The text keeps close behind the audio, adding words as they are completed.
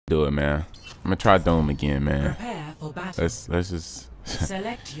do it, man. I'm gonna try Doom again, man. Prepare for battle. Let's just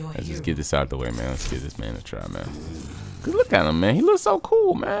Select your let's just hero. get this out the way, man. Let's give this man a try, man. Cause look at him, man. He looks so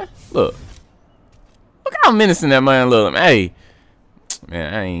cool, man. Look how menacing that man look. Hey,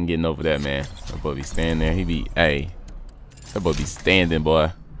 man, I ain't getting over that, man. That boy be standing there. He be, hey, that boy be standing,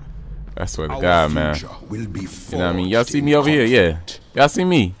 boy. I swear to God, man. You know what I mean? Y'all see me over here? Yeah. Y'all see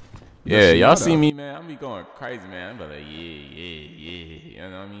me? Yeah, y'all see me, man. I'm be going crazy, man. I'm about like, yeah. You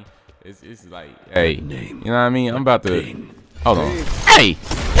know what I mean? It's like, hey, you know what I mean? I'm about to, hold on. Hey,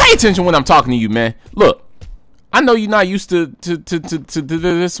 pay attention when I'm talking to you, man. Look, I know you're not used to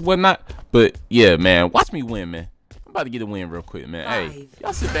this whatnot, but yeah, man, watch me win, man. I'm about to get a win real quick, man. Hey,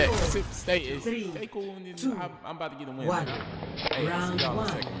 y'all sit back, stay cool, and then I'm about to get a win. Man. Hey, Round see y'all in a one.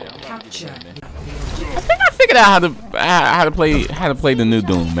 second, man. I'm about to get Capture. a win, man. I think I figured out how to play the new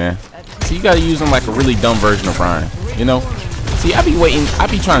Doom, man. So you gotta use them like a really dumb version of Ryan, you know? See, I be waiting, I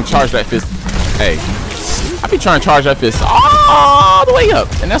be trying to charge that fist. Hey, I be trying to charge that fist all the way up,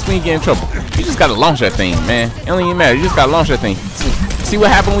 and that's when you get in trouble. You just gotta launch that thing, man. It don't even matter. You just gotta launch that thing. See what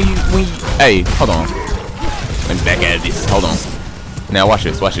happened when you hey, hold on. Let me back out of this. Hold on. Now watch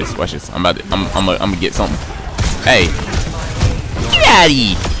this. I'm gonna get something. Hey, get out of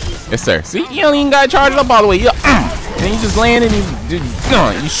here. Yes, sir. See, you don't even gotta charge it up all the way. And then you just land and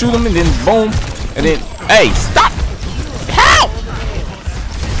you shoot him and then boom, and then hey, stop. How?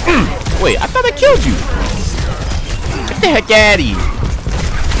 Wait, I thought I killed you. Get the heck out of here.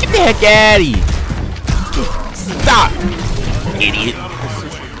 Get the heck out of here. Stop, idiot.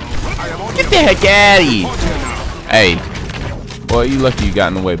 Get the heck out of here. Hey, boy, you lucky you got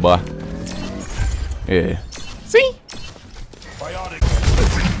in the way, boy. Yeah. See?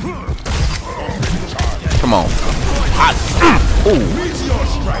 Come on. Ooh.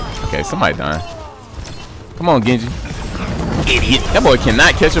 Okay, somebody dying. Come on, Genji. Idiot. That boy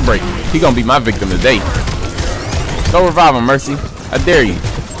cannot catch a break. He gonna be my victim today. Go revive him, Mercy. I dare you.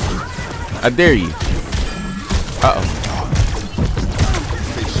 I dare you. Uh-oh.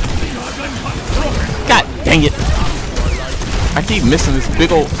 God dang it. I keep missing this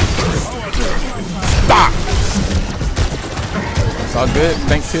big old... Stop. It's all good.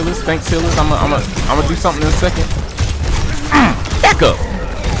 Thanks, healers. Thanks, healers. I'm gonna do something in a second. Back up.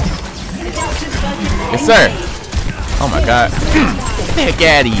 Yes, sir. Oh my God. Get the heck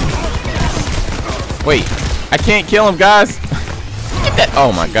out of here. Wait, I can't kill him, guys. Get that.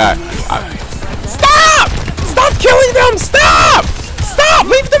 Oh my God. Stop! Stop killing them! Stop! Stop!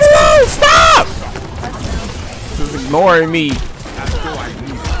 Leave them alone! Stop! Just ignoring me.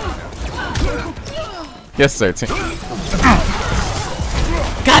 Yes, sir.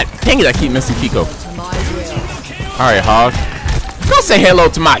 God dang it, I keep missing Kiko. Alright, Hog. Go say hello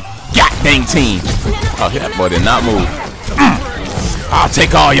to my goddamn team. Oh, that boy did not move. I'll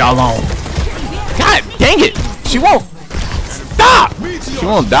take all y'all on. God dang it. She won't. Stop. She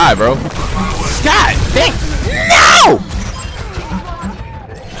won't die, bro. God dang. No!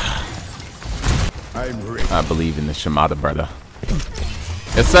 I believe in the Shimada brother.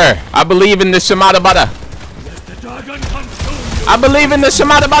 Yes, sir. I believe in the Shimada brother. I believe in the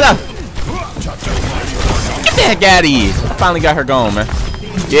Shimada brother. Get the heck out of here. I finally got her going, man.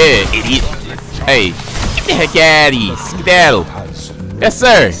 Yeah, idiot. Hey, get the heck out of here. Skedaddle. Yes,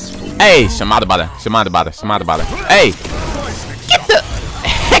 sir. Hey, Shimada brother. Shimada brother. Shimada brother. Hey, get the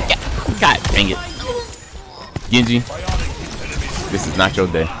heck out. God dang it. Genji, this is not your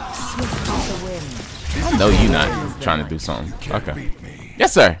day. I know you not trying to do something. Okay.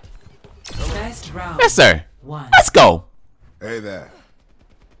 Yes, sir. Yes, sir. Let's go. Hey there.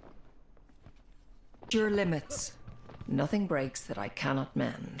 Your limits. Nothing breaks that I cannot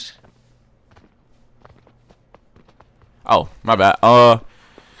mend. Oh, my bad. Dead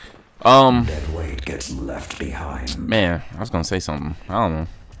weight gets left behind. Man, I was gonna say something. I don't know,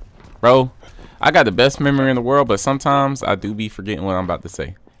 bro. I got the best memory in the world, but sometimes I do be forgetting what I'm about to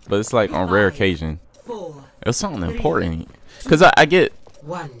say. But it's like on rare occasion. It was something important, cause I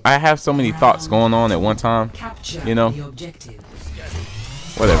have so many thoughts going on at one time. You know.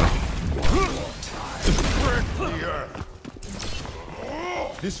 Whatever.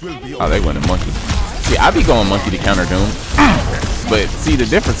 Oh, they went a monkey. See, I be going monkey to counter Doom. But see, the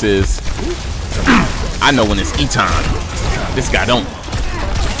difference is, I know when it's E-time. This guy don't.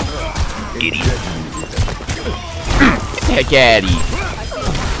 Idiot. Get the heck out of here.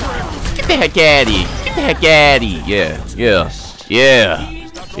 Get the heck out of here. Get the heck out of here. Yeah, yeah,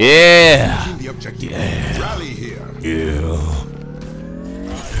 yeah, yeah, yeah, yeah.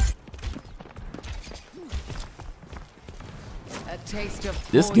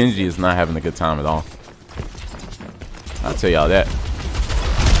 This Genji is not having a good time at all. I'll tell y'all that.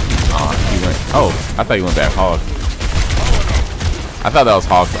 Oh, I thought you went back hog. I thought that was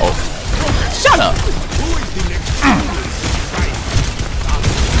hog. Oh, shut up.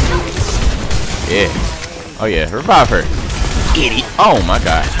 Yeah. Oh yeah, revive her. Idiot. Oh my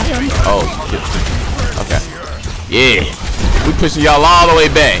god. Oh. Okay. Yeah. We pushing y'all all the way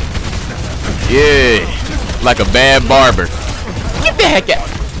back. Yeah. Like a bad barber. Get the heck out.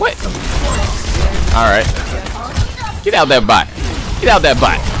 What? Alright. Get out that bot. Get out that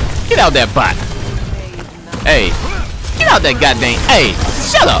bot. Get out that bot. Hey. Get out that goddamn. Hey.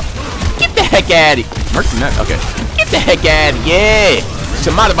 Shut up. Get the heck out of here. Mercy not. Okay. Get the heck out of here. Yeah.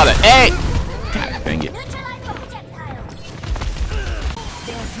 Shemada about to. Hey. God dang it.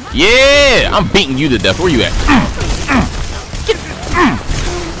 Yeah. I'm beating you to death. Where you at? Get.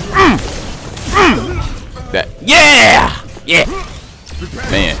 That. Yeah. Yeah.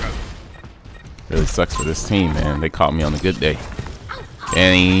 Man. Really sucks for this team, man. They caught me on a good day.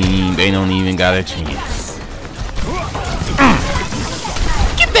 And they don't even got a chance.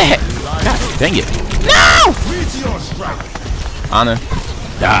 Get that! God dang it. No! Anna,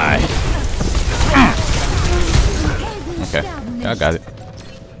 die. Okay, I got it.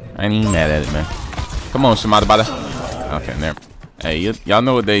 I ain't even mad at it, man. Come on, Shemada Bada. Okay, there. Hey, y'all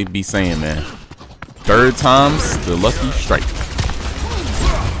know what they be saying, man. Third time's the lucky strike.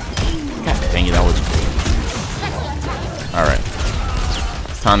 God dang it, I was. Alright.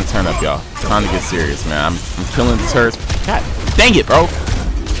 It's time to turn up, y'all. It's time to get serious, man. I'm killing the turrets. God dang it, bro.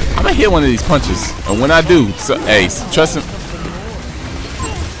 I'm gonna hit one of these punches. And when I do, so hey, trust him.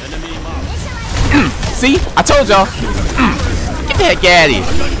 See? I told y'all. Get the heck out of here.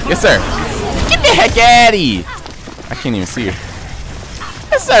 Yes, sir. Get the heck out of here. I can't even see her.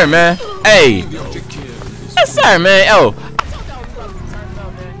 Yes, sir, man. Hey. Yes, sir, man. Oh.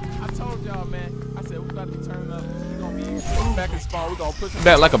 Back and spawn, we're gonna push them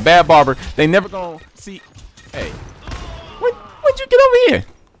back like a bad barber. They never gonna see. Hey, what'd you get over here?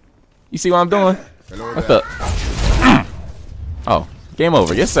 You see what I'm doing? What's up? Oh, game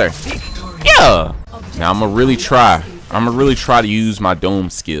over. Yes, sir. Yeah. Now I'm gonna really try. to use my Doom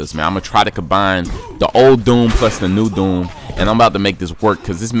skills, man. I'm gonna try to combine the old Doom plus the new Doom, and I'm about to make this work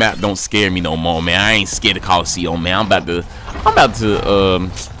because this map don't scare me no more, man. I ain't scared of Coliseum, man. I'm about to.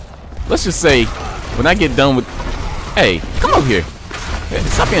 Let's just say when I get done with. Hey, come over here. Hey,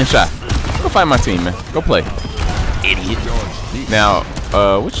 stop getting shot. Go fight my team, man. Go play. Idiot. Now,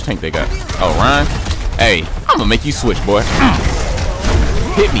 which tank they got? Oh, Ryan. Hey, I'm gonna make you switch, boy.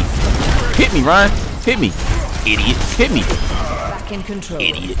 Hit me. Hit me, Ryan. Hit me. Idiot. Hit me. Back in control.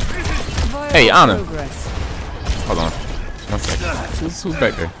 Idiot. Hey, Anna. Hold on. 1 second. Who's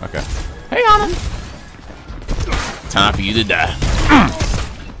back there? Okay. Hey, Anna. Time for you to die.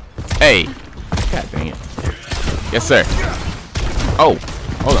 Hey. God dang it. Yes, sir. Oh,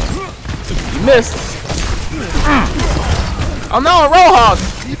 hold on. You missed. Oh no, a Roadhog.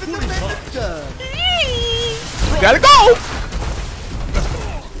 Gotta go.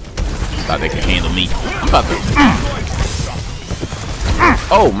 Thought they could handle me. I'm about to.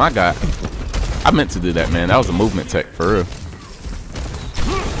 Oh my god. I meant to do that, man. That was a movement tech for real.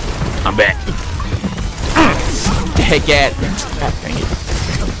 I'm back. Heck at. God dang it.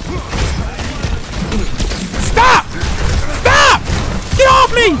 Stop! Stop! Get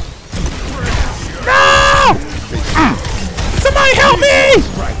off me! No! Somebody help me!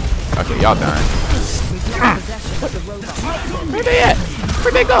 Okay, y'all dying. Where they at?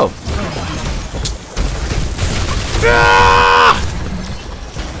 Where'd they go?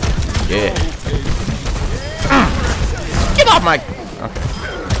 Yeah. Get off my...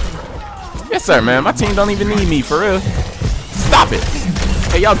 Okay. Yes, sir, man. My team don't even need me, for real. Stop it.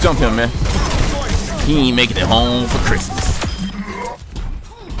 Hey, y'all jump him, man. He ain't making it home for Christmas.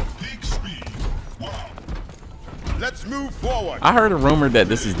 Let's move forward. I heard a rumor that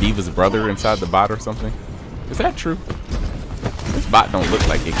this is Diva's brother inside the bot or something. Is that true? This bot don't look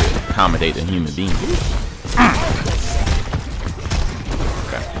like it could accommodate a human being.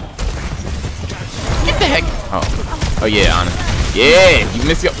 Okay. Get the heck. Oh. Oh yeah, Anna. Yeah, you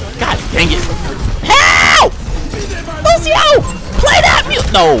missed your. God dang it. Help! Lucio! Play that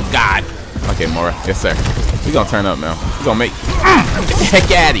mute. No, God. Okay, Mora. Yes, sir. We gonna turn up now. We gonna make. Get the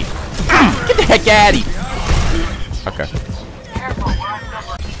heck out of here. Get the heck out of here. Okay.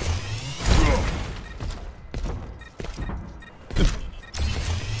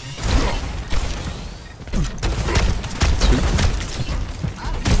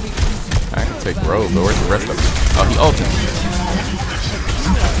 I can take Rogue, but where's the rest of them? Oh, he ulted.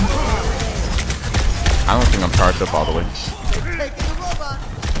 I don't think I'm charged up all the way.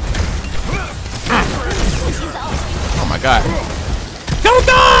 Oh my god. Don't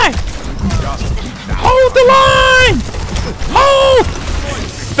die! Move the line! Move!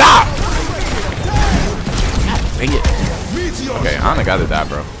 Stop! Dang it. Okay, Ana gotta die,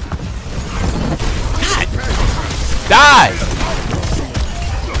 bro. God. Die!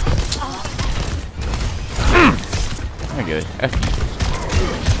 I get it. F you.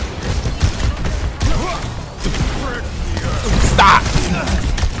 Stop!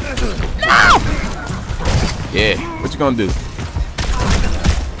 No! Yeah, what you gonna do?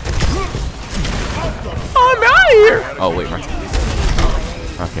 I'm out of here! Oh, wait, right.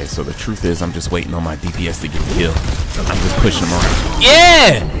 Okay, so the truth is I'm just waiting on my DPS to get killed. I'm just pushing them around.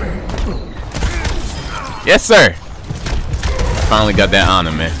 Yeah! Yes, sir! I finally got that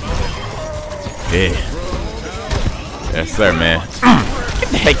honor, man. Yeah. Yes, sir, man. Get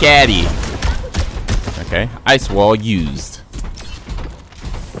the heck out of here. Okay, ice wall used.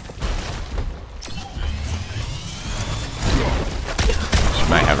 She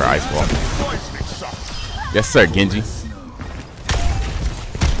might have her ice wall. Yes, sir, Genji.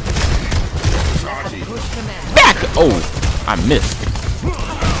 Back! Oh, I missed.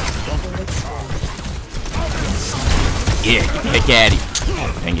 Yeah, get the heck out of here.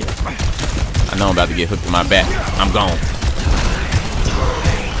 Dang it. I know I'm about to get hooked in my back. I'm gone.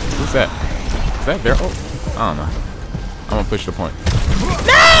 Who's that? Is that their ult? I don't know. I'm gonna push the point.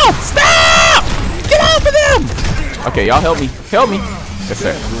 No! Stop! Get off of them! Okay, y'all help me. Help me. Yes,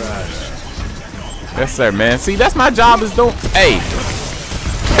 sir. Yes, sir, man. See, that's my job is doing. Hey!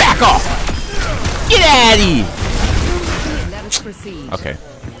 Back off! Get out of here! Let us proceed. Okay.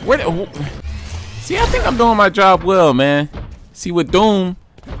 See, I think I'm doing my job well, man. See, with Doom,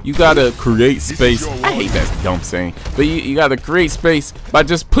 you gotta create space. I hate that dumb saying, but you gotta create space by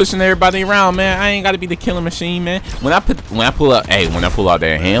just pushing everybody around, man. I ain't gotta be the killing machine, man. When I pull out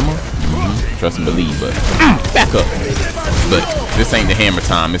that hammer, trust and believe, but back up. But this ain't the hammer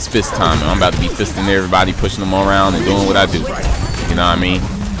time, it's fist time, and I'm about to be fisting everybody, pushing them all around and doing what I do. You know what I mean?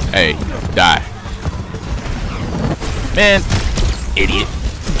 Hey, die. Man, idiot.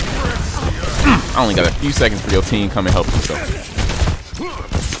 I only got a few seconds for your team. Come and help yourself.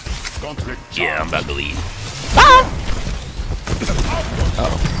 Yeah, I'm about to leave. Ah!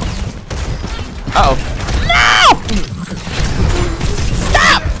 Uh-oh. Uh-oh. No!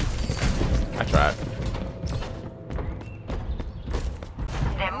 Stop! I tried.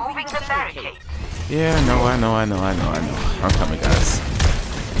 They're moving the barricade. Yeah, I know. I'm coming, guys.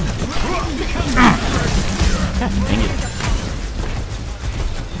 God dang it.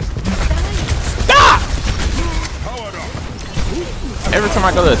 Every time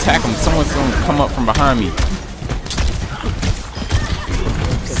I go to attack him, someone's gonna come up from behind me.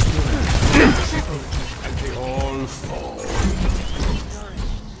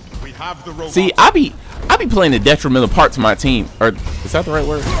 See, I be playing the detrimental part to my team. Or is that the right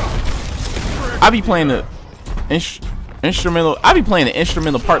word? I be playing the instrumental. I be playing the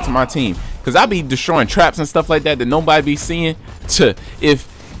instrumental part to my team, cause I be destroying traps and stuff like that that be seeing.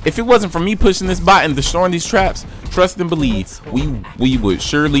 If it wasn't for me pushing this bot and destroying these traps, trust and believe, we would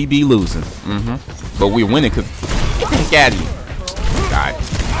surely be losing. But we're winning because get the heck out of here. God.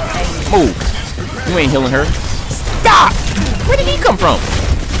 Move. You ain't healing her. Stop! Where did he come from?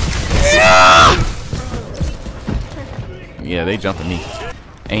 Yeah, they jumping me.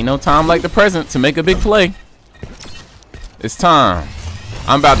 Ain't no time like the present to make a big play. It's time.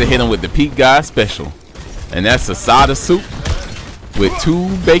 I'm about to hit him with the Peak Guy special. And that's asada soup with 2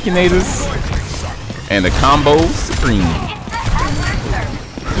 Baconators and a combo supreme.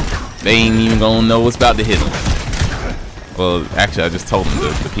 They ain't even gonna know what's about to hit them. Well, actually, I just told them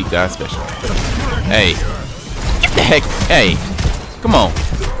the Peak Guy special. Hey, get the heck, hey, come on,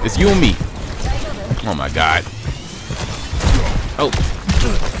 it's you and me. Oh my God. Oh,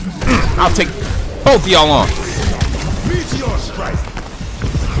 I'll take both of y'all on.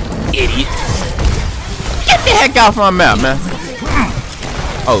 Idiot. Get the heck off my map, man.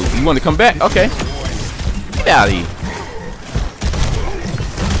 Oh, you want to come back? Okay. Get out of here.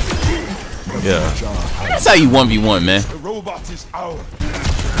 Yeah. That's how you 1v1, man. The robot is out.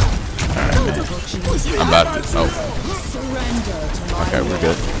 Alright, man. I'm about to. Oh. Okay, we're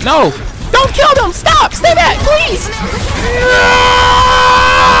good. No! Don't kill them! Stop! Stay back, please!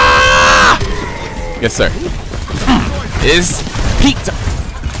 Yes, sir. It's peak time.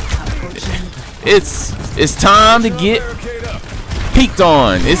 It's time to get peaked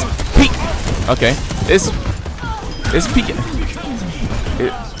on. It's peak. Okay. It's peak.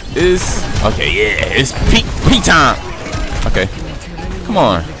 It is okay. Yeah. It's peak time. Okay. Come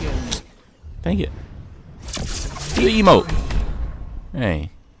on. Dang it. Do the emote. Hey.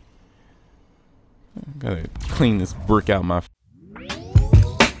 Gotta clean this brick out my